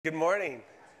Good morning.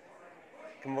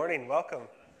 Good morning. Welcome.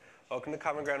 Welcome to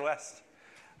Common Ground West.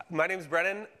 My name is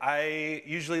Brennan. I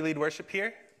usually lead worship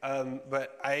here,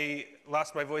 but I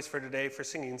lost my voice for today for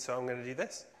singing, so I'm going to do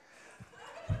this.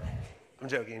 I'm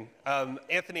joking.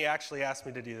 Anthony actually asked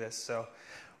me to do this, so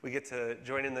we get to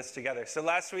join in this together. So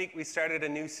last week we started a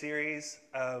new series,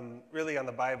 really on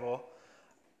the Bible,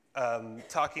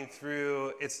 talking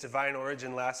through its divine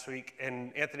origin last week.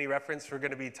 And Anthony referenced we're going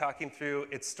to be talking through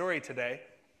its story today.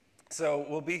 So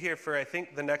we'll be here for, I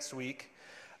think, the next week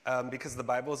because the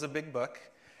Bible is a big book.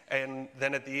 And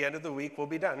then at the end of the week, we'll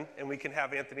be done, and we can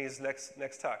have Anthony's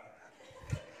next talk.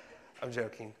 I'm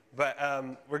joking. But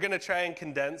we're going to try and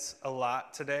condense a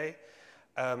lot today.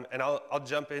 And I'll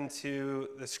jump into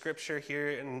the scripture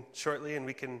here shortly, and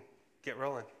we can get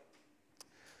rolling.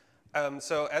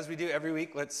 So as we do every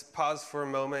week, let's pause for a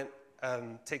moment,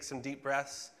 take some deep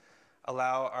breaths,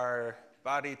 allow our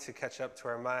body to catch up to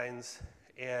our minds,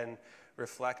 and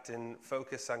reflect and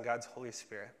focus on God's Holy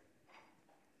Spirit.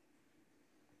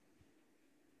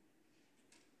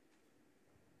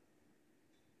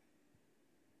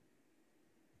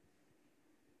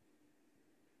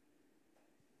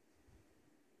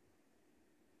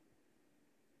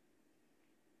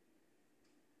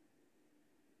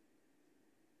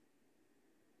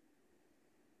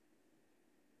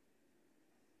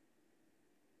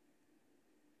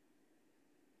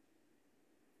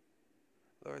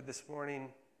 Lord, this morning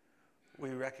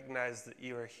we recognize that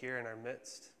you are here in our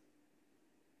midst.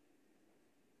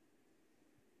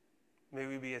 May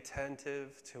we be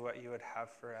attentive to what you would have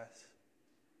for us.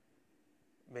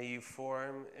 May you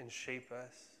form and shape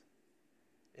us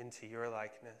into your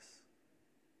likeness.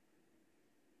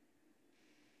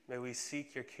 May we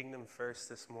seek your kingdom first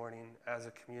this morning as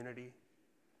a community.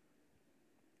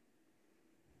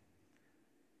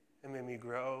 And may we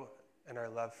grow in our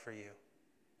love for you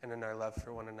and in our love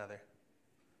for one another.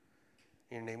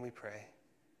 In your name we pray.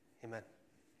 Amen.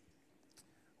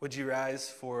 Would you rise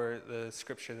for the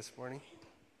scripture this morning?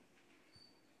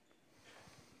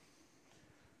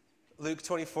 Luke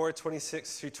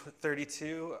 24:26 through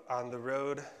 32, on the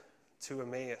road to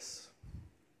Emmaus.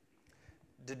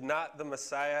 Did not the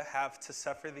Messiah have to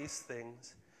suffer these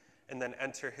things and then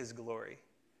enter his glory?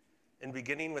 And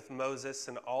beginning with Moses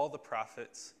and all the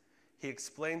prophets, he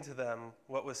explained to them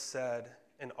what was said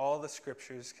in all the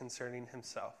scriptures concerning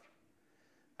himself.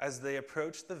 As they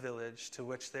approached the village to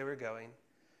which they were going,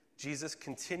 Jesus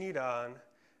continued on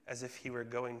as if he were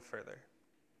going further.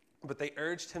 But they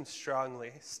urged him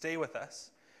strongly, "Stay with us,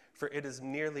 for it is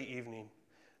nearly evening.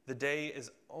 The day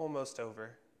is almost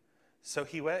over." So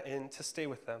he went in to stay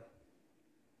with them.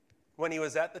 When he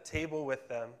was at the table with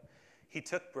them, he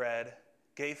took bread,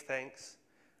 gave thanks,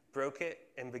 broke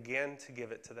it, and began to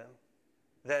give it to them.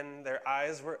 Then their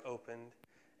eyes were opened,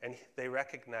 and they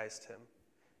recognized him,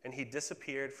 and he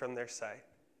disappeared from their sight.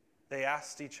 They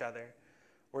asked each other,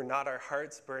 "Were not our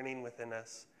hearts burning within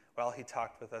us while he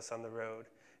talked with us on the road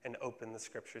and opened the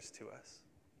scriptures to us?"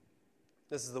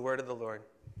 This is the word of the Lord.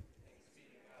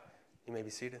 You may be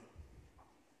seated.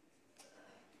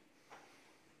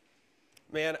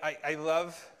 Man, I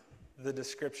love the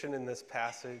description in this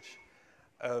passage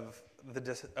of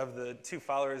the two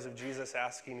followers of Jesus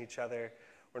asking each other,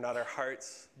 "Were not our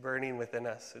hearts burning within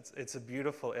us?" It's a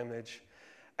beautiful image.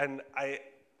 And I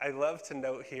love to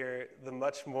note here the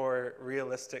much more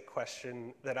realistic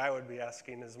question that I would be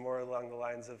asking is more along the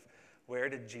lines of, where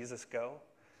did Jesus go?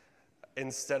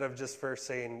 Instead of just first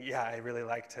saying, yeah, I really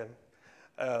liked him.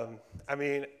 I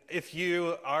mean, if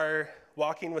you are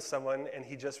walking with someone and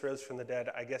he just rose from the dead,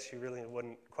 I guess you really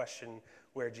wouldn't question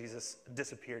where Jesus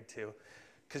disappeared to,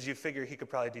 because you figure he could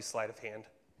probably do sleight of hand.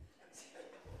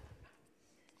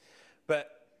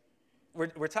 But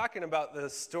we're talking about the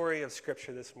story of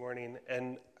Scripture this morning,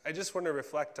 and I just want to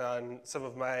reflect on some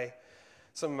of my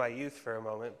youth for a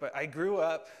moment. But I grew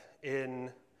up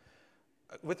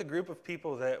with a group of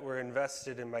people that were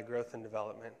invested in my growth and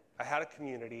development. I had a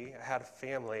community, I had a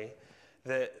family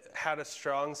that had a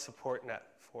strong support net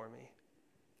for me.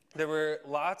 There were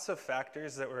lots of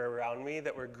factors that were around me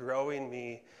that were growing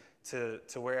me to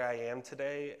where I am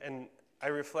today, and I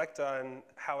reflect on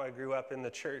how I grew up in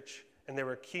the church. And there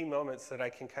were key moments that I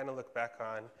can kind of look back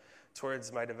on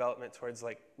towards my development, towards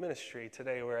like ministry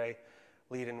today, where I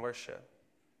lead in worship.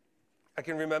 I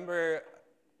can remember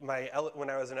when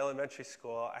I was in elementary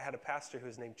school, I had a pastor who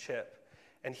was named Chip,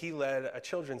 and he led a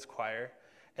children's choir,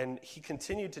 and he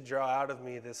continued to draw out of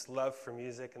me this love for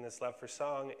music and this love for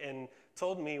song, and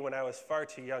told me when I was far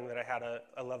too young that I had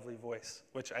a lovely voice,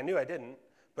 which I knew I didn't,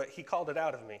 but he called it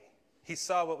out of me. He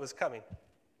saw what was coming.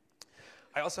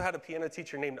 I also had a piano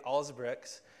teacher named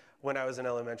Alsbricks, when I was in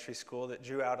elementary school that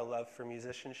drew out a love for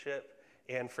musicianship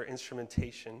and for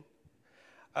instrumentation.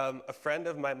 A friend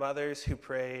of my mother's who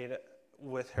prayed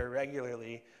with her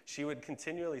regularly, she would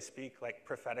continually speak like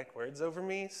prophetic words over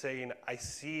me, saying, I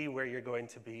see where you're going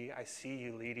to be. I see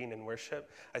you leading in worship.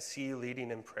 I see you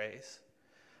leading in praise.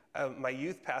 My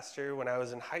youth pastor, when I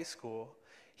was in high school,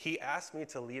 he asked me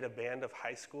to lead a band of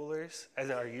high schoolers as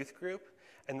our youth group,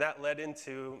 and that led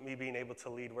into me being able to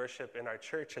lead worship in our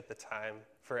church at the time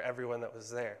for everyone that was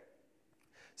there.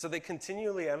 So they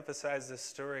continually emphasize this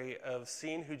story of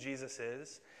seeing who Jesus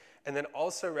is, and then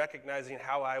also recognizing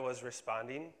how I was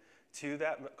responding to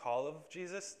that call of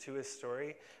Jesus, to his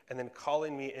story, and then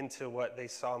calling me into what they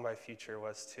saw my future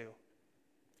was too.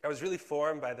 I was really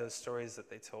formed by those stories that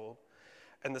they told.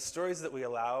 And the stories that we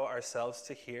allow ourselves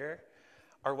to hear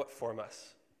are what form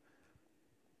us.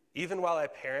 Even while I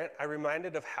parent, I'm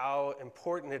reminded of how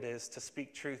important it is to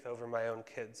speak truth over my own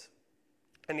kids.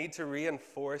 I need to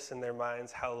reinforce in their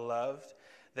minds how loved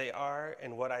they are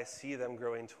and what I see them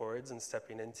growing towards and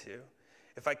stepping into.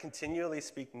 If I continually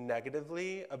speak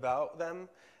negatively about them,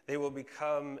 they will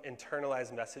become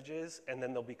internalized messages, and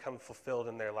then they'll become fulfilled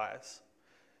in their lives.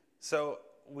 So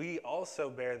we also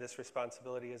bear this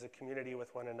responsibility as a community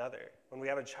with one another. When we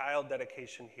have a child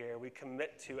dedication here, we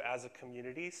commit to, as a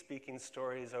community, speaking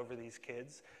stories over these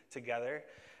kids together.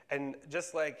 And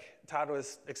just like Todd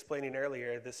was explaining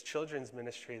earlier, this children's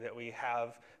ministry that we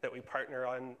have, that we partner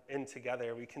in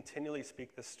together, we continually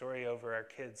speak the story over our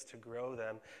kids to grow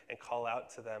them and call out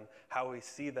to them how we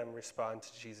see them respond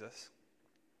to Jesus.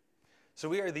 So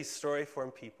we are these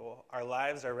story-formed people. Our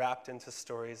lives are wrapped into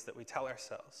stories that we tell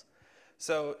ourselves.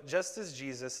 So just as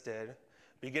Jesus did,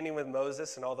 beginning with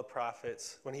Moses and all the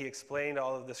prophets, when he explained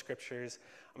all of the scriptures,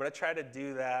 I'm going to try to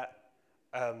do that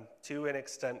to an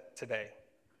extent today.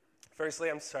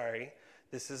 Firstly, I'm sorry.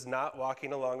 This is not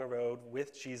walking along a road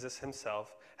with Jesus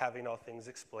himself, having all things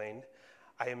explained.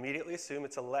 I immediately assume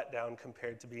it's a letdown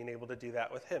compared to being able to do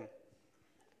that with him.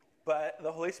 But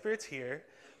the Holy Spirit's here.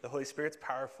 The Holy Spirit's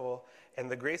powerful, and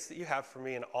the grace that you have for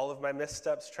me and all of my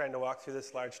missteps trying to walk through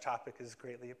this large topic is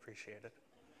greatly appreciated.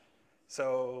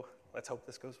 So let's hope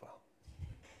this goes well.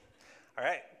 All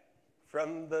right.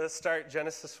 From the start,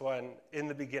 Genesis 1, in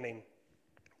the beginning,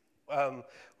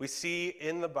 we see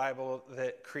in the Bible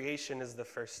that creation is the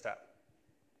first step.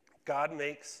 God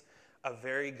makes a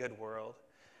very good world.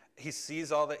 He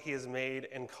sees all that he has made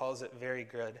and calls it very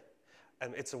good.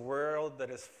 It's a world that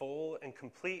is full and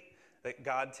complete, that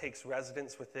God takes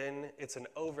residence within. It's an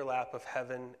overlap of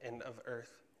heaven and of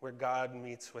earth, where God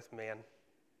meets with man.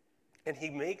 And he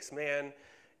makes man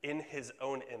in his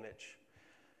own image.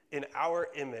 In our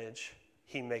image,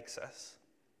 he makes us.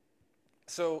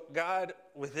 So God,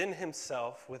 within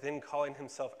himself, within calling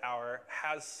himself our,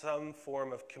 has some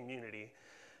form of community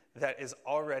that is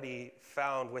already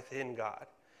found within God.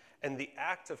 And the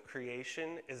act of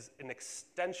creation is an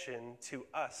extension to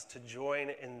us to join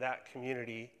in that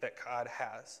community that God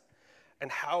has.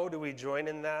 And how do we join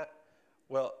in that?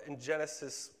 Well, in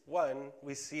Genesis 1,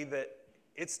 we see that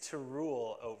it's to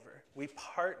rule over. We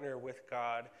partner with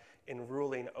God in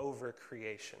ruling over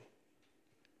creation.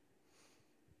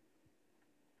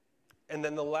 And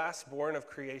then the last born of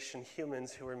creation,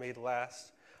 humans who were made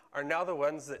last, are now the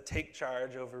ones that take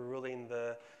charge over ruling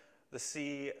the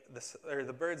sea,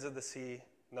 the birds of the sea.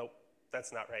 Nope,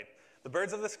 that's not right. The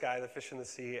birds of the sky, the fish in the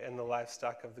sea, and the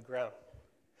livestock of the ground.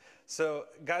 So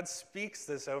God speaks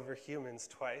this over humans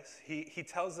twice. He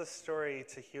tells this story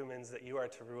to humans that you are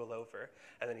to rule over.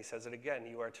 And then he says it again,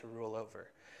 you are to rule over.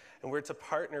 And we're to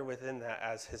partner within that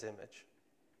as his image.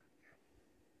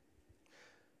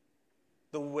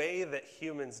 The way that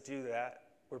humans do that,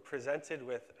 we're presented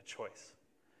with a choice,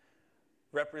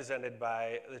 represented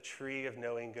by the tree of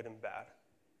knowing good and bad.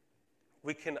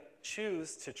 We can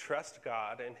choose to trust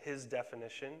God and his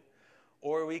definition,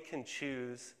 or we can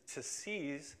choose to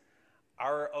seize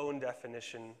our own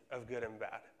definition of good and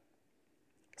bad.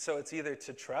 So it's either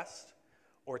to trust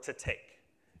or to take,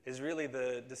 is really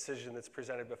the decision that's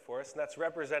presented before us, and that's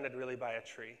represented really by a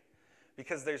tree.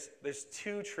 Because there's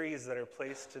two trees that are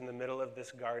placed in the middle of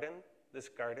this garden,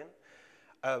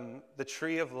 the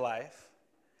tree of life,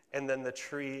 and then the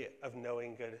tree of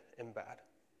knowing good and bad.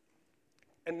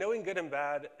 And knowing good and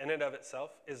bad in and of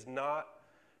itself is not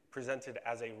presented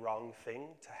as a wrong thing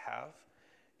to have.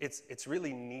 It's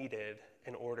really needed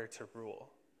in order to rule.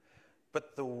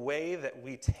 But the way that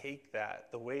we take that,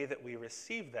 the way that we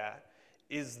receive that,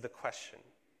 is the question.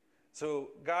 So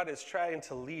God is trying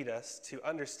to lead us to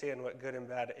understand what good and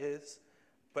bad is,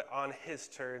 but on his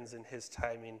terms, in his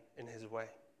timing, in his way.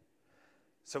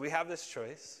 So we have this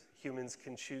choice. Humans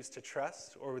can choose to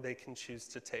trust or they can choose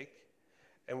to take.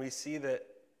 and we see that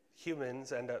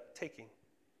humans end up taking.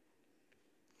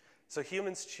 So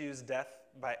humans choose death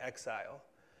by exile.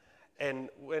 And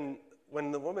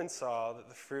when the woman saw that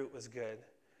the fruit was good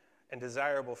and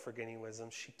desirable for gaining wisdom,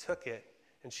 she took it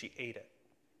and she ate it.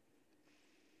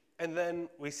 And then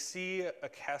we see a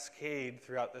cascade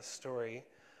throughout this story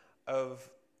of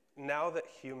now that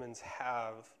humans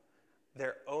have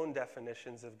their own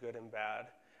definitions of good and bad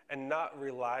and not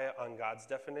rely on God's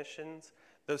definitions,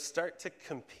 those start to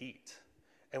compete.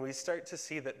 And we start to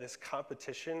see that this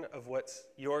competition of what's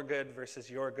your good versus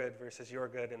your good versus your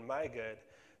good and my good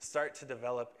start to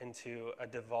develop into a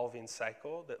devolving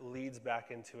cycle that leads back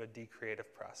into a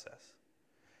decreative process.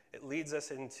 It leads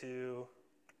us into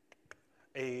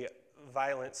a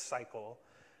violent cycle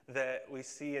that we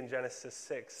see in Genesis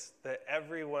 6, that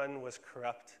everyone was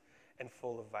corrupt and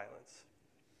full of violence.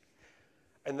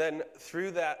 And then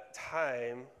through that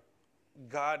time,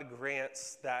 God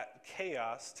grants that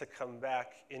chaos to come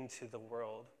back into the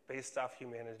world based off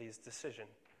humanity's decision.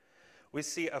 We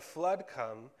see a flood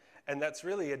come, and that's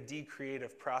really a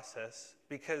decreative process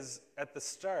because at the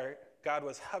start, God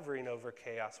was hovering over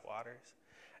chaos waters,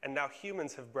 and now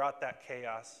humans have brought that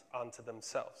chaos onto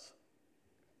themselves.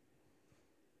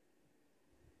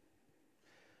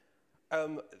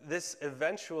 This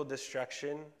eventual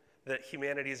destruction that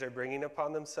humanities are bringing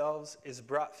upon themselves is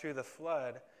brought through the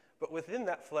flood, but within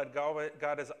that flood,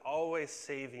 God is always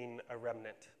saving a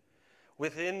remnant.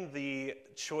 Within the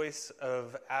choice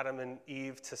of Adam and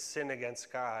Eve to sin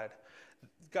against God,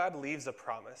 God leaves a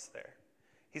promise there.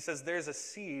 He says there's a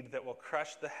seed that will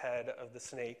crush the head of the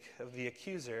snake, of the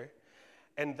accuser,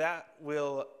 and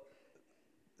the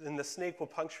snake will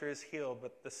puncture his heel,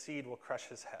 but the seed will crush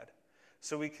his head.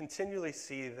 So we continually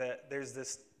see that there's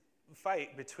this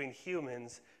fight between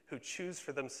humans who choose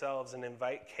for themselves and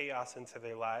invite chaos into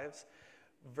their lives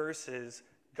versus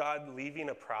God leaving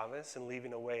a promise and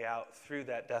leaving a way out through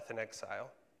that death and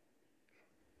exile.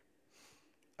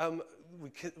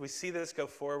 We see this go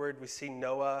forward. We see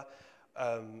Noah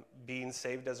being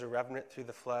saved as a remnant through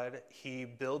the flood. He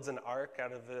builds an ark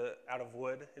out of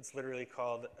wood. It's literally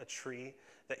called a tree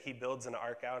that he builds an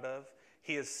ark out of.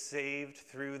 He is saved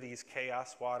through these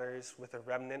chaos waters with a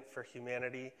remnant for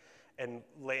humanity and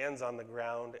lands on the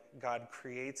ground. God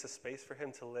creates a space for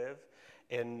him to live,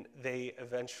 and they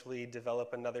eventually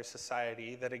develop another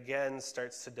society that again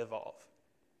starts to devolve.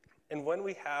 And when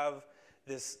we have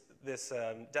this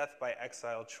death by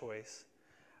exile choice,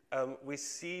 we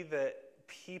see that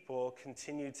people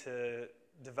continue to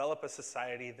develop a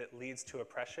society that leads to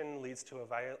oppression, leads to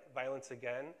violence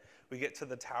again. We get to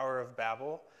the Tower of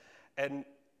Babel, and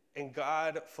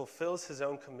God fulfills his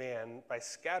own command by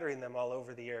scattering them all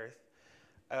over the earth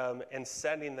and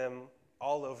sending them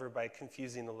all over by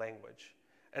confusing the language.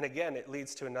 And again, it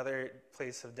leads to another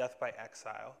place of death by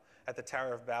exile at the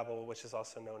Tower of Babel, which is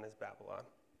also known as Babylon.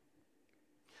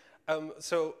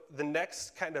 So the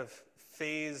next kind of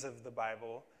phase of the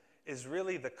Bible is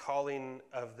really the calling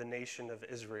of the nation of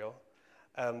Israel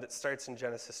that starts in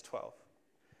Genesis 12.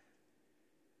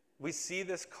 We see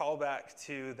this callback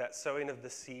to that sowing of the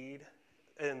seed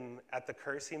at the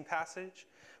cursing passage,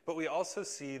 but we also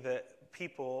see that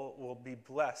people will be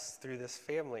blessed through this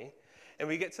family. And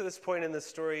we get to this point in the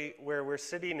story where we're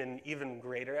sitting in even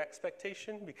greater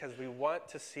expectation because we want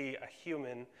to see a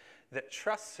human that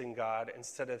trusts in God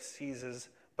instead of seizes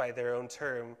by their own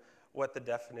term what the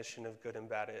definition of good and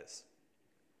bad is.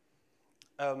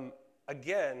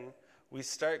 Again, we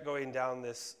start going down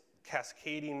this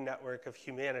cascading network of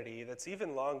humanity that's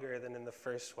even longer than in the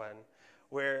first one,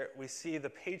 where we see the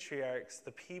patriarchs,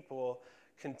 the people,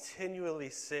 continually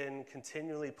sin,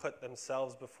 continually put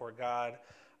themselves before God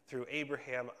through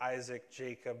Abraham, Isaac,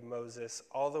 Jacob, Moses,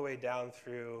 all the way down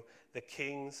through the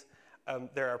kings.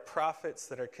 There are prophets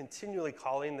that are continually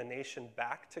calling the nation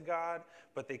back to God,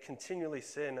 but they continually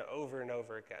sin over and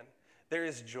over again. There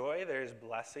is joy, there is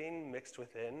blessing mixed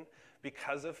within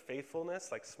because of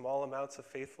faithfulness, like small amounts of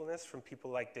faithfulness from people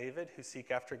like David who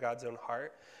seek after God's own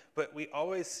heart. But we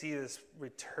always see this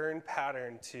return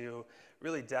pattern to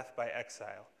really death by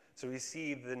exile. So we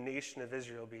see the nation of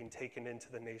Israel being taken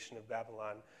into the nation of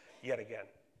Babylon yet again.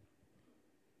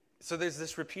 So there's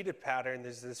this repeated pattern,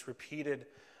 there's this repeated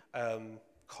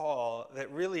call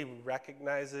that really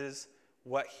recognizes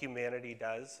what humanity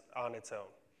does on its own.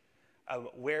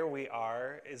 Where we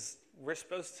are is we're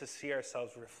supposed to see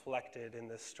ourselves reflected in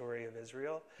this story of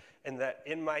Israel, and that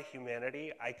in my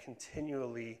humanity, I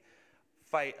continually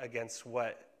fight against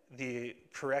what the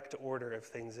correct order of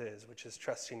things is, which is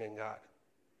trusting in God.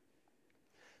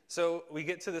 So we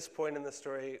get to this point in the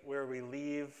story where we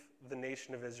leave the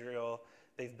nation of Israel.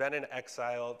 They've been in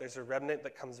exile. There's a remnant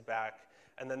that comes back,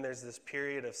 and then there's this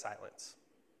period of silence.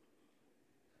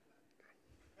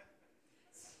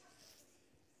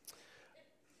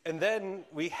 And then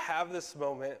we have this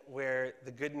moment where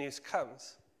the good news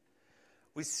comes.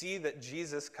 We see that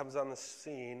Jesus comes on the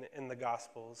scene in the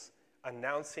Gospels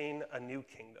announcing a new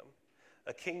kingdom,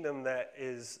 a kingdom that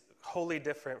is wholly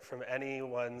different from any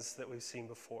ones that we've seen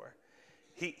before.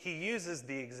 He uses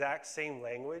the exact same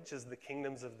language as the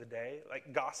kingdoms of the day.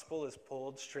 Like, gospel is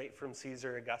pulled straight from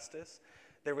Caesar Augustus.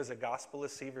 There was a gospel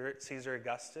of Caesar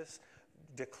Augustus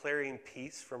declaring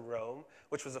peace from Rome,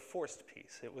 which was a forced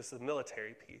peace. It was the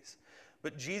military peace.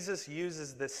 But Jesus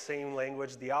uses this same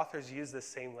language. The authors use this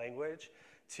same language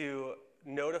to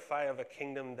notify of a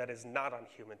kingdom that is not on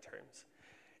human terms.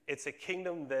 It's a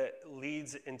kingdom that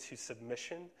leads into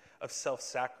submission, of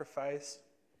self-sacrifice,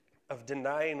 of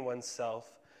denying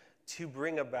oneself to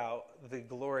bring about the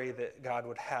glory that God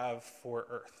would have for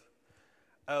earth.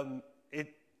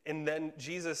 And then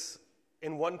Jesus,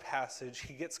 in one passage,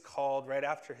 he gets called right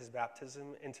after his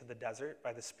baptism into the desert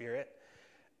by the Spirit.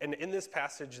 And in this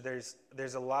passage,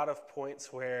 there's a lot of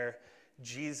points where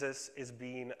Jesus is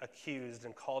being accused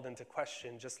and called into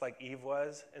question, just like Eve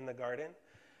was in the garden.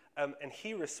 And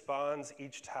he responds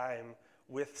each time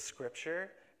with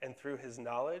Scripture and through his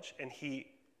knowledge, and he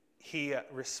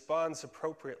responds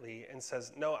appropriately and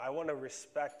says, no, I want to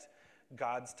respect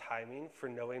God's timing for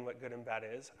knowing what good and bad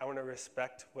is. I want to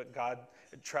respect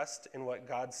trust in what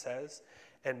God says,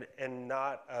 and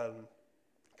not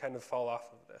kind of fall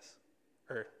off of this.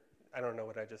 Or, I don't know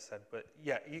what I just said, but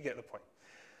yeah, you get the point.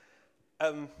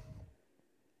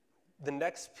 The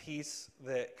next piece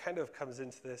that kind of comes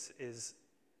into this is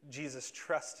Jesus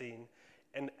trusting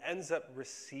and ends up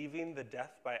receiving the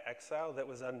death by exile that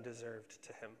was undeserved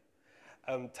to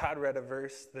him. Todd read a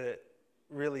verse that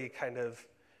really kind of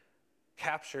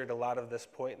captured a lot of this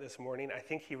point this morning. I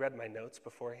think he read my notes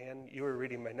beforehand. You were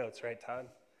reading my notes, right, Todd?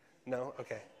 No?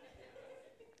 Okay.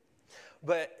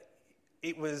 But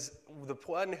it was the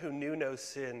one who knew no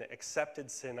sin accepted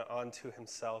sin onto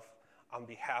himself on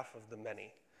behalf of the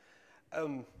many.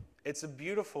 It's a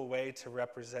beautiful way to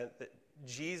represent that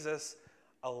Jesus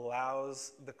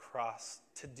allows the cross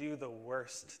to do the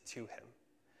worst to him.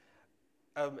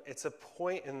 It's a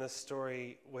point in the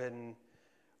story when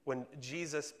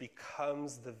Jesus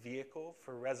becomes the vehicle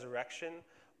for resurrection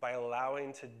by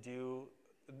allowing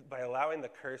the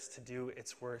curse to do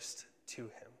its worst to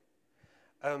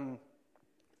him.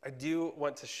 I do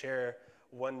want to share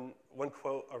one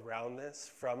quote around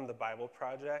this from the Bible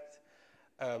Project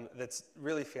that's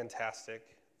really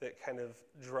fantastic, that kind of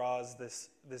draws this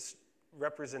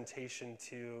representation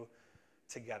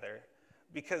together.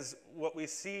 Because what we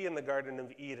see in the Garden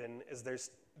of Eden is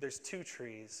there's two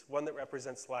trees, one that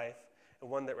represents life and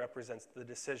one that represents the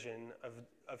decision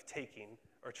of taking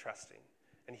or trusting,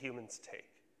 and humans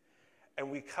take.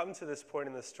 And we come to this point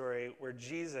in the story where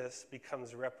Jesus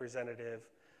becomes representative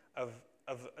of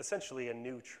essentially a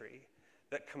new tree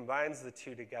that combines the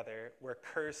two together, where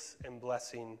curse and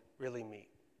blessing really meet.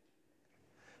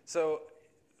 So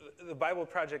the Bible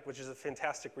Project, which is a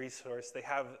fantastic resource, they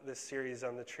have this series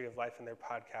on the Tree of Life in their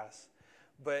podcast.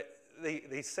 But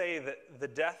they say that the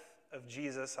death of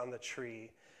Jesus on the tree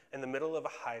in the middle of a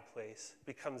high place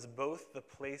becomes both the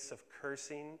place of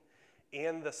cursing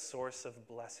and the source of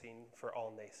blessing for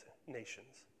all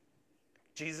nations.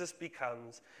 Jesus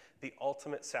becomes the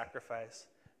ultimate sacrifice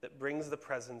that brings the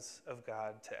presence of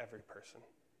God to every person.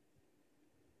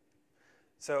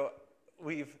 So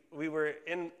we were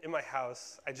in my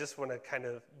house. I just want to kind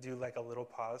of do like a little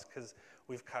pause because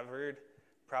we've covered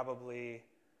probably,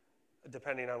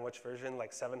 depending on which version,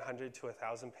 like 700 to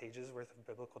 1,000 pages worth of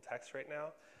biblical text right now.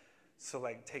 So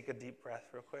like take a deep breath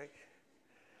real quick.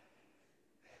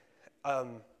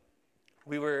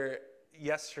 We were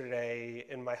yesterday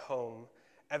in my home.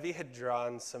 Evie had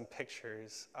drawn some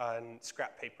pictures on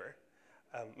scrap paper.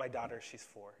 My daughter, she's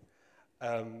 4.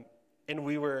 And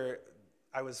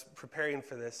I was preparing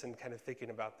for this and kind of thinking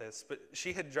about this, but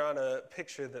she had drawn a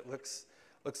picture that looks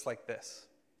like this.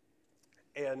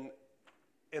 And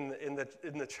in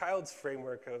the child's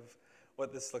framework of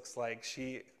what this looks like,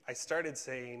 I started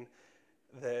saying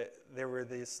that there was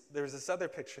this other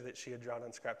picture that she had drawn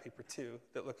on scrap paper too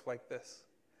that looked like this.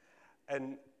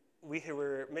 And we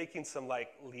were making some like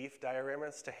leaf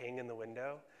dioramas to hang in the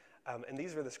window. And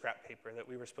these were the scrap paper that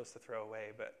we were supposed to throw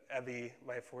away, but Evie,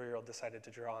 my 4-year-old, decided to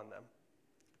draw on them.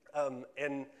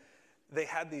 And they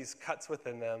had these cuts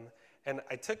within them, and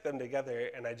I took them together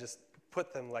and I just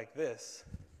put them like this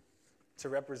to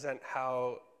represent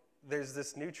how there's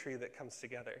this new tree that comes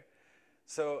together.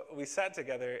 So we sat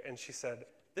together and she said,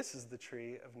 this is the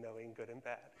tree of knowing good and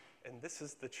bad, and this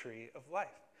is the tree of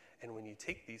life. And when you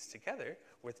take these together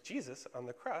with Jesus on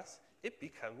the cross, it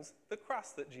becomes the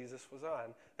cross that Jesus was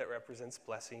on that represents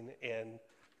blessing and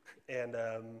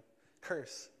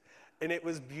curse. And it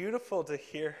was beautiful to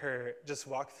hear her just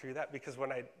walk through that, because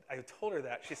when I told her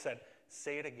that, she said,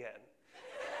 "Say it again."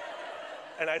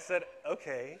 And I said,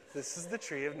 okay, this is the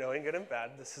tree of knowing good and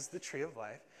bad. This is the tree of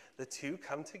life. The two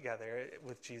come together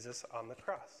with Jesus on the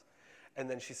cross. And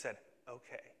then she said,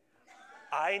 okay,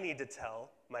 I need to tell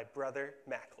my brother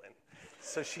Macklin.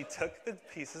 So she took the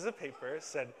pieces of paper,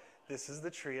 said, this is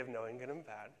the tree of knowing good and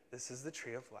bad. This is the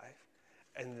tree of life.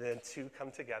 And then two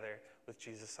come together with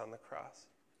Jesus on the cross.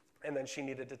 And then she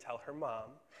needed to tell her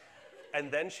mom. And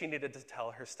then she needed to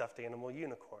tell her stuffed animal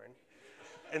unicorn.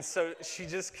 And so she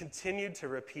just continued to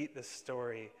repeat this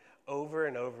story over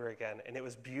and over again. And it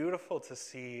was beautiful to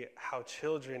see how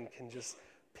children can just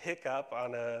pick up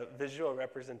on a visual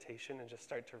representation and just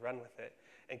start to run with it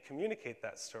and communicate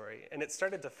that story. And it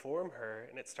started to form her,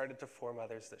 and it started to form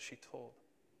others that she told.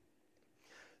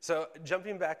 So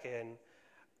jumping back in,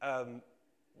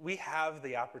 we have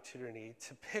the opportunity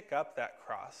to pick up that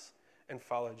cross and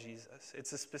follow Jesus.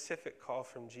 It's a specific call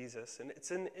from Jesus, and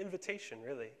it's an invitation,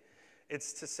 really.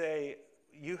 It's to say,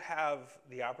 you have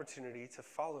the opportunity to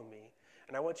follow me,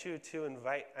 and I want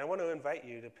to invite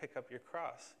you to pick up your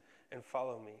cross and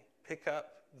follow me. Pick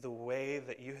up the way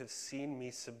that you have seen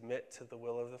me submit to the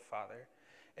will of the Father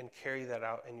and carry that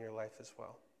out in your life as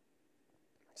well.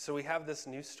 So we have this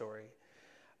new story,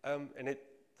 and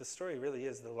the story really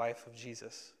is the life of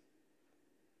Jesus.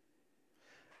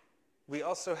 We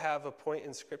also have a point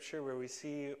in Scripture where we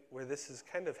see where this is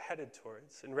kind of headed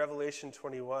towards. In Revelation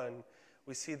 21,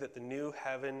 we see that the new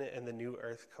heaven and the new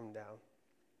earth come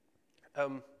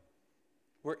down.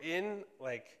 We're in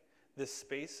this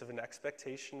space of an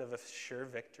expectation of a sure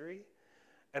victory,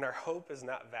 and our hope is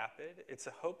not vapid. It's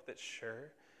a hope that's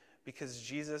sure, because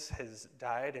Jesus has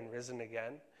died and risen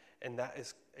again, and that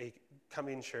is a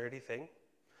coming surety thing.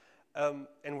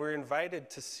 And we're invited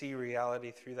to see reality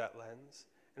through that lens,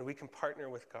 and we can partner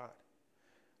with God.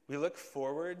 We look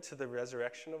forward to the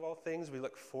resurrection of all things. We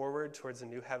look forward towards a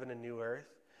new heaven and new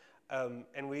earth.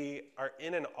 And we are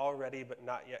in an already but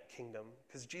not yet kingdom,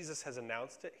 because Jesus has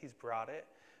announced it, he's brought it,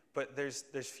 but there's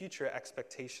future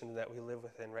expectation that we live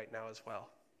within right now as well.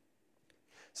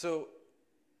 So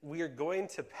we are going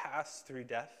to pass through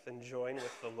death and join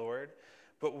with the Lord,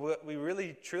 but what we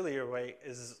really truly await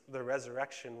is the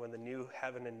resurrection, when the new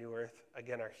heaven and new earth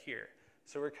again are here.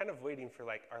 So we're kind of waiting for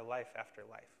our life after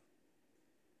life.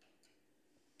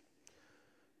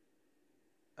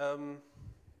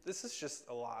 This is just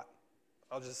a lot.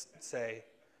 I'll just say,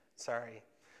 sorry,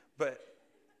 but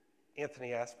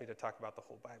Anthony asked me to talk about the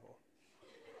whole Bible.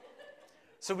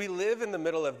 So we live in the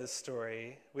middle of this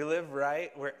story. We live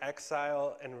right where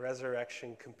exile and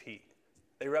resurrection compete.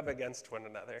 They rub against one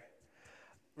another.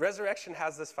 Resurrection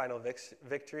has this final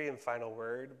victory and final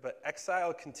word, but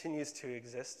exile continues to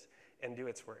exist and do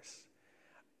its worst.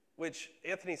 Which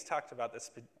Anthony's talked about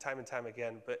this time and time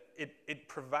again, but it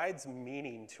provides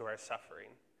meaning to our suffering.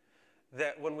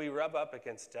 That when we rub up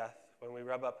against death, when we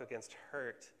rub up against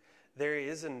hurt, there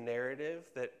is a narrative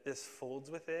that this folds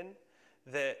within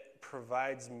that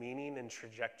provides meaning and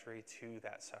trajectory to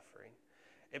that suffering.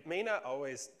 It may not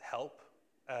always help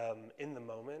in the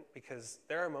moment, because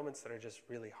there are moments that are just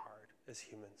really hard as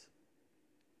humans.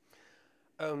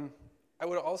 I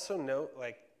would also note,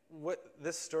 what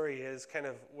this story is, kind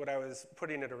of what I was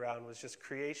putting it around was just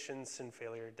creation, sin,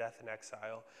 failure, death, and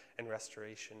exile, and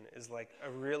restoration is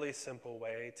a really simple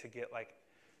way to get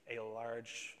a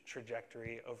large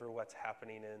trajectory over what's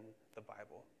happening in the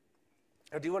Bible.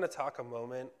 I do want to talk a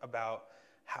moment about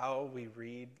how we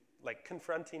read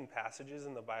confronting passages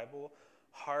in the Bible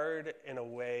hard in a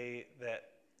way that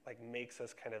makes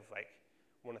us kind of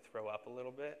want to throw up a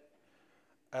little bit.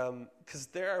 Because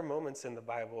there are moments in the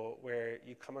Bible where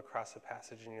you come across a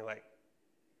passage and you're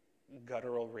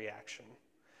guttural reaction.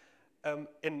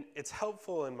 And it's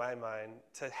helpful in my mind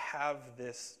to have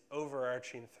this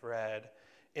overarching thread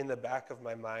in the back of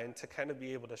my mind to kind of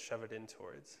be able to shove it in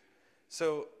towards.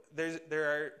 So there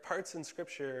are parts in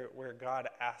Scripture where God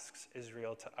asks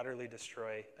Israel to utterly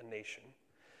destroy a nation.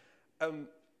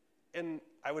 And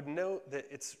I would note that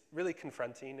it's really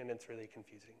confronting and it's really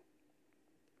confusing.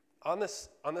 On this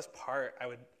part,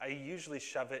 I usually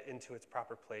shove it into its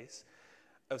proper place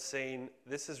of saying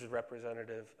this is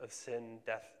representative of sin,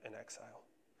 death, and exile.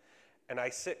 And I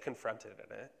sit confronted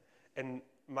in it. And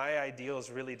my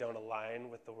ideals really don't align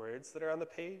with the words that are on the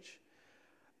page.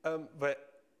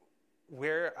 But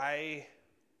where I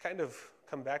kind of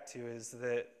come back to is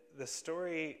that the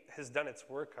story has done its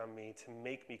work on me to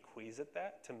make me queasy at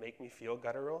that, to make me feel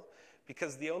guttural,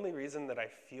 because the only reason that I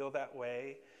feel that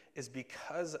way is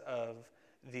because of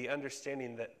the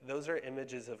understanding that those are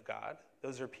images of God.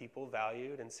 Those are people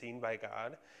valued and seen by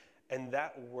God. And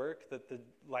that work that the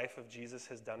life of Jesus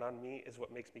has done on me is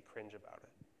what makes me cringe about it.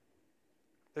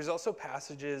 There's also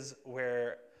passages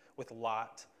with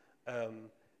Lot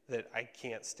that I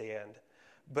can't stand.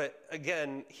 But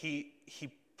again, he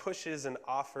pushes and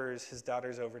offers his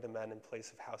daughters over to men in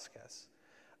place of house guests.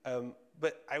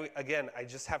 But I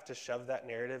just have to shove that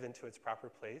narrative into its proper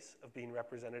place of being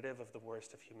representative of the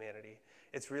worst of humanity.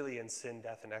 It's really in sin,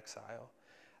 death, and exile.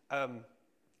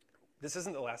 This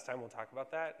isn't the last time we'll talk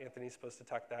about that. Anthony's supposed to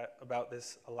talk about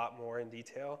this a lot more in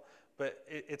detail, but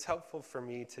it's helpful for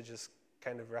me to just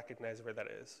kind of recognize where that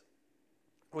is.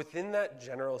 Within that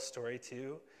general story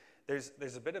too,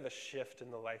 there's a bit of a shift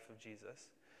in the life of Jesus.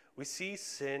 We see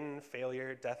sin,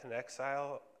 failure, death, and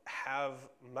exile have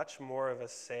much more of a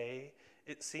say,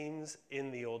 it seems, in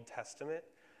the Old Testament,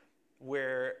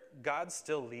 where God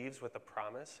still leaves with a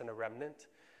promise and a remnant,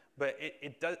 but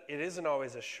it isn't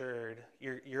always assured.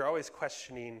 You're always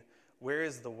questioning, where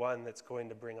is the one that's going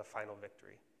to bring a final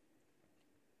victory?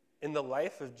 In the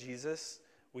life of Jesus,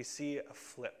 we see a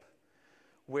flip,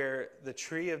 where the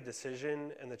tree of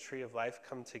decision and the tree of life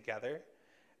come together,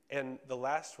 and the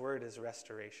last word is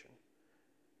restoration.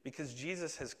 Because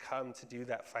Jesus has come to do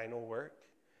that final work,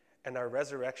 and our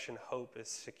resurrection hope is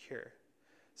secure.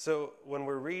 So when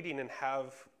we're reading and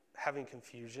having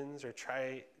confusions, or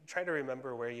try to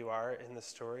remember where you are in the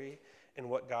story and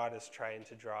what God is trying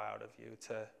to draw out of you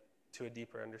to a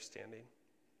deeper understanding.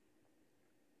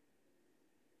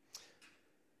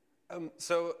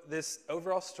 So this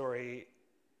overall story,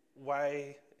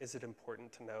 why is it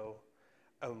important to know?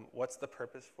 What's the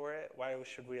purpose for it? Why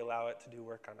should we allow it to do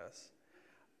work on us?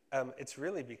 It's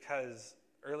really because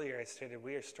earlier I stated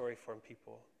we are story-form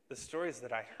people. The stories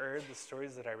that I heard, the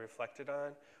stories that I reflected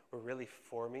on were really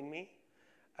forming me.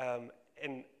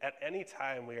 And at any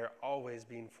time, we are always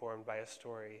being formed by a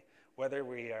story, whether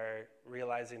we are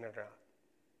realizing it or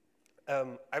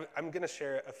not. I'm going to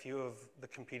share a few of the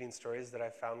competing stories that I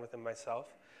found within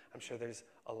myself. I'm sure there's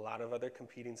a lot of other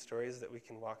competing stories that we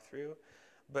can walk through.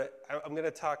 But I'm going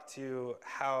to talk to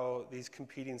how these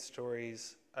competing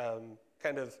stories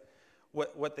kind of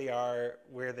what they are,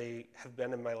 where they have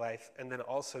been in my life, and then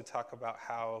also talk about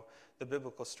how the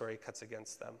biblical story cuts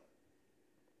against them.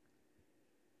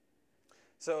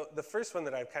 So the first one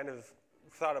that I've kind of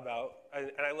thought about,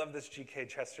 and I love this G.K.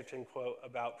 Chesterton quote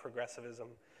about progressivism,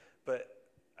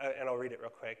 and I'll read it real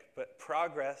quick, but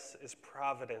progress is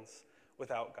providence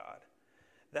without God.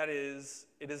 That is,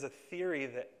 it is a theory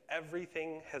that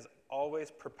everything has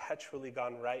always perpetually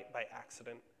gone right by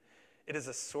accident. It is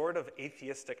a sort of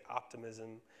atheistic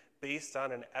optimism based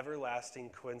on an everlasting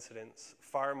coincidence,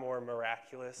 far more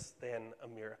miraculous than a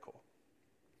miracle.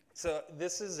 So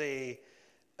this is a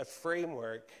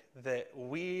framework that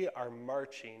we are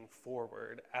marching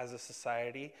forward as a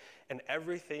society, and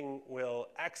everything will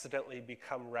accidentally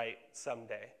become right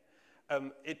someday.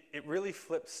 It really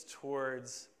flips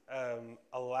towards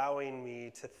allowing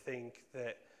me to think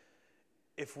that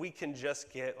if we can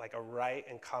just get like a right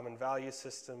and common value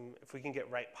system, if we can get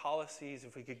right policies,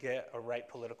 if we could get a right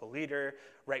political leader,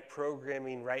 right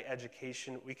programming, right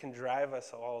education, we can drive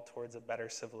us all towards a better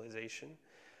civilization,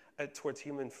 towards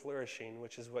human flourishing,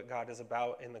 which is what God is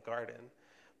about in the garden.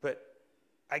 But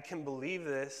I can believe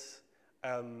this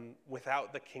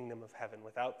without the kingdom of heaven,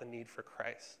 without the need for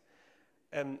Christ.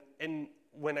 And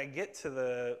when I get to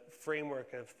the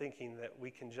framework of thinking that we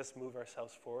can just move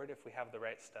ourselves forward if we have the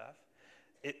right stuff,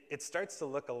 it starts to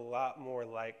look a lot more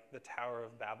like the Tower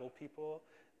of Babel people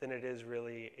than it is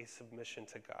really a submission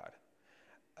to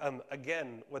God.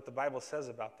 Again, what the Bible says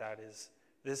about that is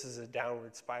this is a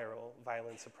downward spiral,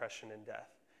 violence, oppression, and death,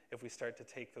 if we start to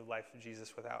take the life of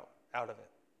Jesus out of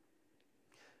it.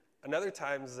 Another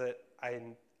times that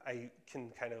I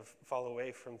can kind of fall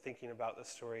away from thinking about the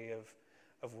story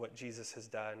of what Jesus has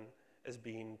done as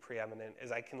being preeminent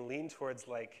is I can lean towards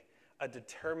like a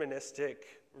deterministic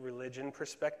religion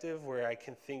perspective where I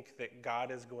can think that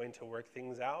God is going to work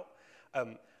things out.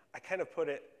 I kind of put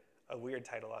a weird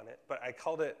title on it, but I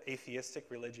called it atheistic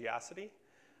religiosity,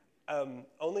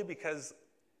 only because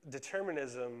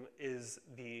determinism is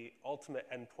the ultimate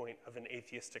endpoint of an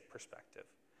atheistic perspective,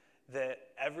 that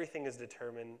everything is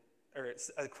determined, or it's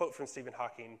a quote from Stephen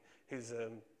Hawking, who's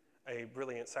a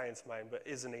brilliant science mind, but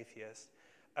is an atheist.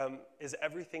 Is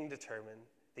everything determined?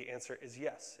 The answer is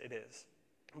yes, it is.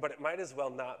 But it might as well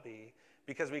not be,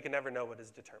 because we can never know what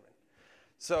is determined.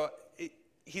 So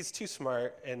he's too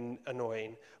smart and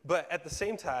annoying. But at the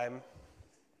same time,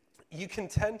 you can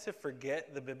tend to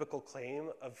forget the biblical claim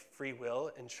of free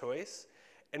will and choice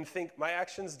and think my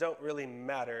actions don't really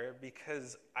matter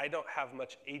because I don't have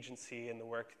much agency in the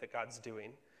work that God's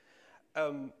doing.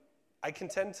 I can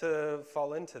tend to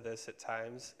fall into this at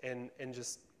times and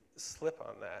just slip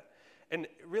on that. And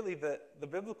really, the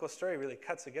biblical story really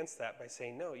cuts against that by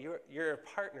saying, no, you're a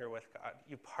partner with God.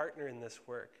 You partner in this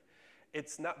work.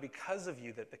 It's not because of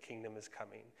you that the kingdom is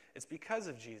coming. It's because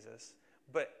of Jesus.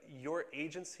 But your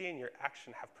agency and your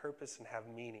action have purpose and have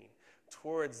meaning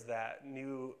towards that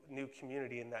new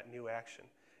community and that new action.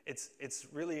 It's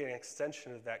really an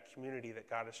extension of that community that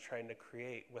God is trying to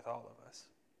create with all of us.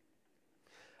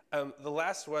 The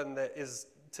last one that is,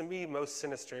 to me, most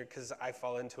sinister, because I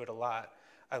fall into it a lot,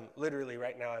 literally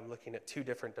right now I'm looking at 2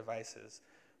 different devices,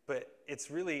 but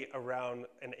it's really around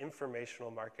an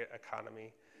informational market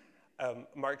economy.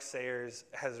 Mark Sayers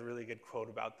has a really good quote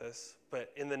about this,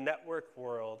 but in the network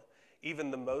world,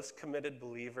 even the most committed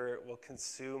believer will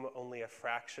consume only a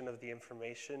fraction of the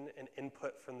information and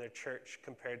input from their church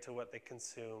compared to what they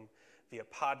consume via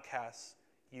podcasts,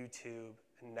 YouTube,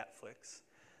 and Netflix.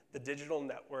 The digital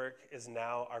network is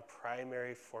now our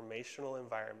primary formational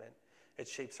environment. It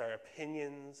shapes our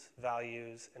opinions,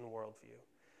 values, and worldview.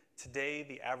 Today,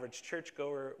 the average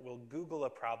churchgoer will Google a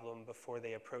problem before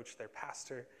they approach their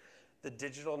pastor. The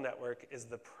digital network is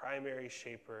the primary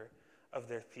shaper of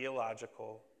their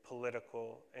theological,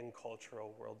 political, and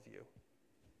cultural worldview.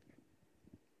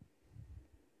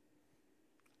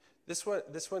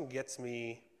 This one gets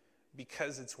me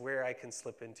because it's where I can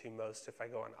slip into most if I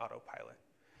go on autopilot.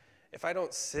 If I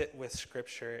don't sit with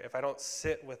scripture, if I don't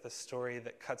sit with a story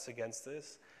that cuts against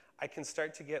this, I can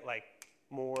start to get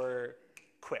more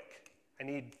quick. I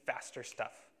need faster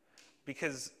stuff.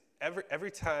 Because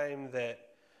every time that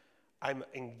I'm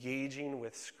engaging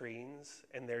with screens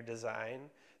and their design,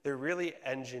 they're really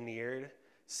engineered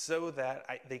so that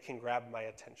they can grab my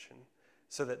attention,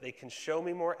 so that they can show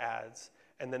me more ads,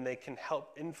 and then they can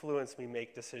help influence me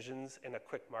make decisions in a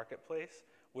quick marketplace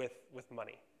with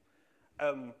money.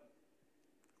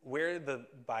 Where the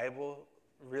Bible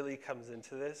really comes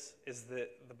into this is that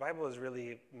the Bible is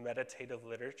really meditative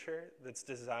literature that's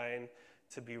designed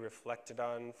to be reflected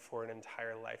on for an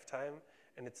entire lifetime,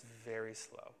 and it's very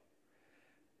slow.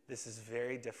 This is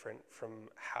very different from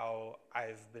how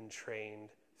I've been trained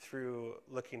through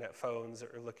looking at phones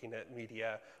or looking at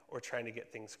media or trying to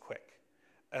get things quick.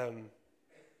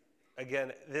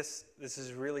 Again, this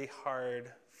is really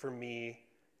hard for me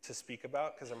to speak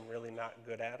about because I'm really not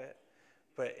good at it.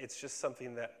 But it's just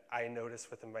something that I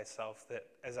notice within myself that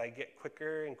as I get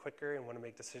quicker and quicker and want to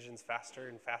make decisions faster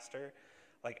and faster,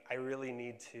 I really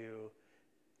need to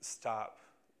stop,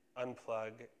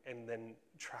 unplug, and then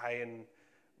try and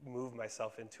move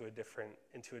myself into a different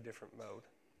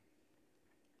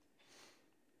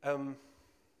mode.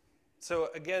 So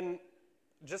again,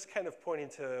 just kind of pointing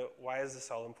to why is this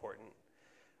all important?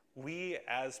 We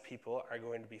as people are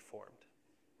going to be formed.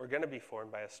 We're going to be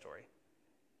formed by a story.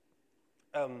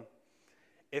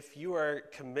 If you are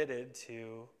committed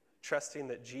to trusting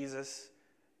that Jesus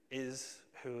is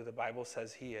who the Bible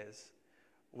says he is,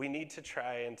 we need to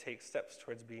try and take steps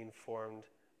towards being formed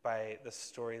by the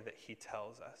story that he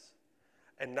tells us,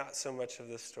 and not so much of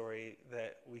the story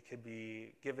that we could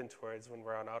be given towards when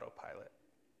we're on autopilot.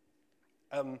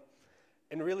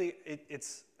 And really,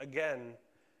 it's, again,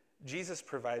 Jesus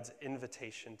provides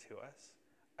invitation to us.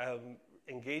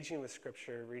 Engaging with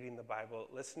Scripture, reading the Bible,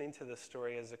 listening to the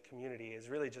story as a community is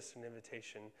really just an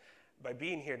invitation. By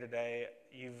being here today,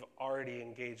 you've already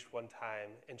engaged one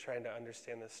time in trying to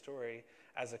understand the story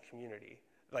as a community.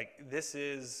 This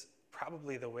is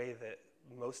probably the way that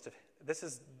most of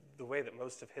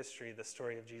history, the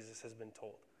story of Jesus, has been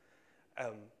told.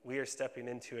 We are stepping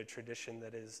into a tradition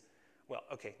that is, well,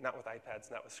 okay, not with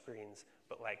iPads, not with screens,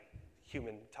 but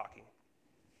human talking.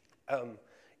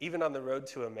 Even on the road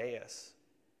to Emmaus,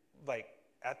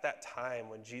 at that time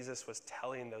when Jesus was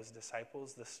telling those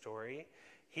disciples the story,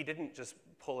 he didn't just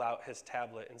pull out his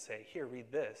tablet and say, here,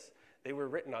 read this. They were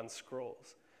written on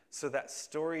scrolls. So that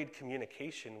storied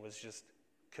communication was just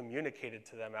communicated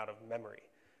to them out of memory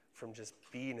from just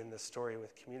being in the story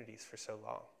with communities for so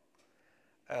long.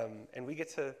 And we get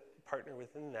to partner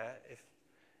within that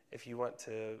if you want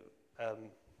to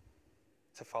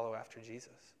follow after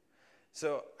Jesus.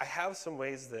 So I have some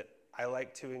ways that I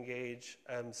like to engage,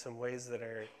 some ways that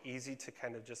are easy to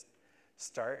kind of just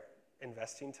start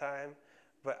investing time.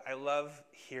 But I love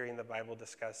hearing the Bible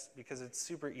discussed because it's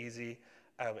super easy.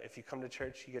 If you come to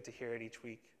church, you get to hear it each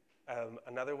week.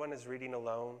 Another one is reading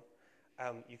alone.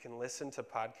 You can listen to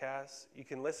podcasts. You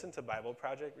can listen to Bible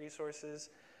Project resources.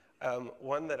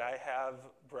 One that I have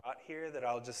brought here that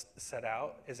I'll just set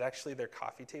out is actually their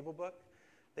coffee table book.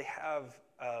 They have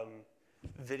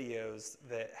videos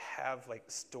that have like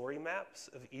story maps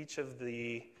of each of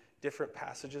the different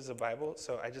passages of Bible.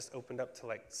 So I just opened up to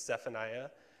like Zephaniah.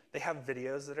 They have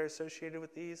videos that are associated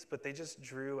with these, but they just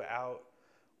drew out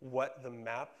what the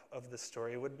map of the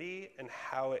story would be and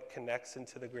how it connects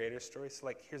into the greater story. So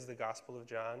like here's the Gospel of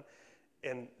John,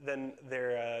 and then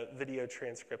their video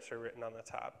transcripts are written on the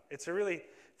top. It's a really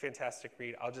fantastic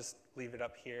read. I'll just leave it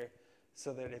up here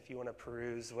so that if you want to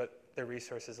peruse what the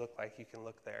resources look like, you can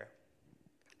look there.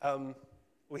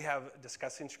 We have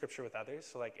discussing scripture with others.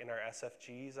 So like in our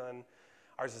SFGs,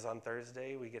 ours is on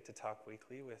Thursday. We get to talk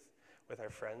weekly with our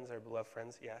friends, our beloved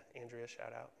friends. Yeah, Andrea,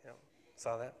 shout out.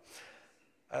 Saw that.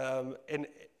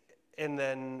 And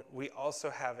then we also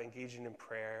have engaging in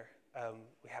prayer.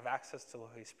 We have access to the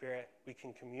Holy Spirit. We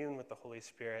can commune with the Holy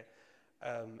Spirit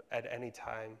at any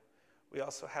time. We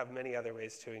also have many other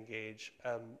ways to engage.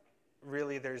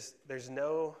 Really, there's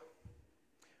no,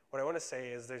 what I want to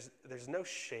say is there's no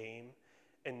shame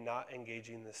in not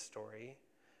engaging this story.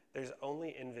 There's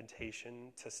only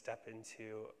invitation to step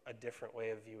into a different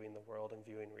way of viewing the world and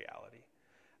viewing reality.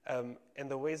 And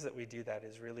the ways that we do that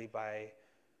is really by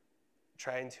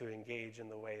trying to engage in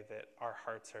the way that our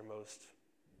hearts are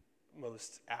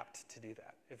most apt to do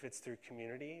that. If it's through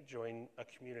community, join a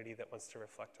community that wants to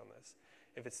reflect on this.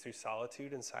 If it's through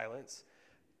solitude and silence,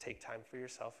 take time for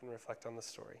yourself and reflect on the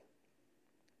story.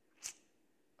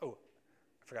 Oh,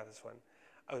 I forgot this one.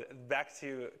 Oh, back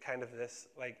to kind of this,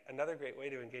 like another great way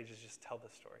to engage is just tell the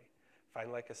story.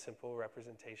 Find like a simple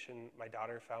representation. My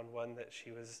daughter found one that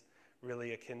she was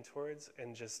really akin towards,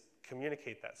 and just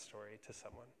communicate that story to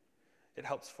someone. It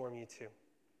helps form you too.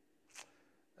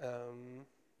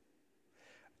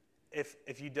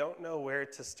 If you don't know where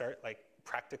to start, like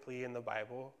practically in the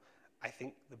Bible, I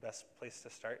think the best place to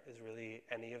start is really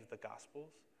any of the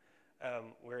Gospels.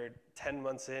 We're 10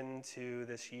 months into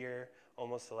this year,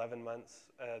 almost 11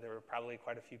 months. There were probably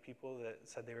quite a few people that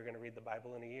said they were going to read the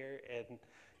Bible in a year, and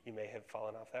you may have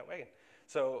fallen off that wagon.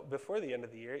 So before the end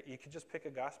of the year, you could just pick a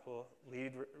gospel,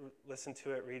 listen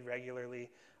to it, read regularly.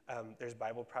 There's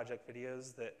Bible Project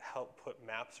videos that help put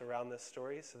maps around this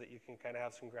story so that you can kind of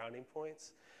have some grounding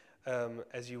points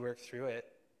as you work through it.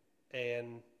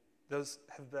 And those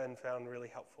have been found really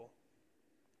helpful.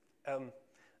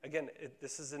 Again,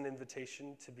 this is an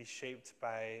invitation to be shaped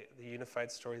by the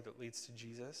unified story that leads to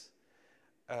Jesus,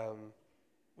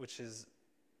 which is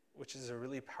a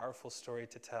really powerful story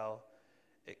to tell.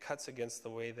 It cuts against the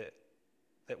way that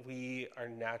we are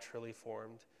naturally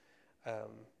formed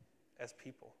as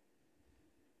people.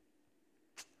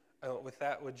 With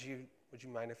that, would you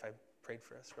mind if I prayed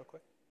for us real quick?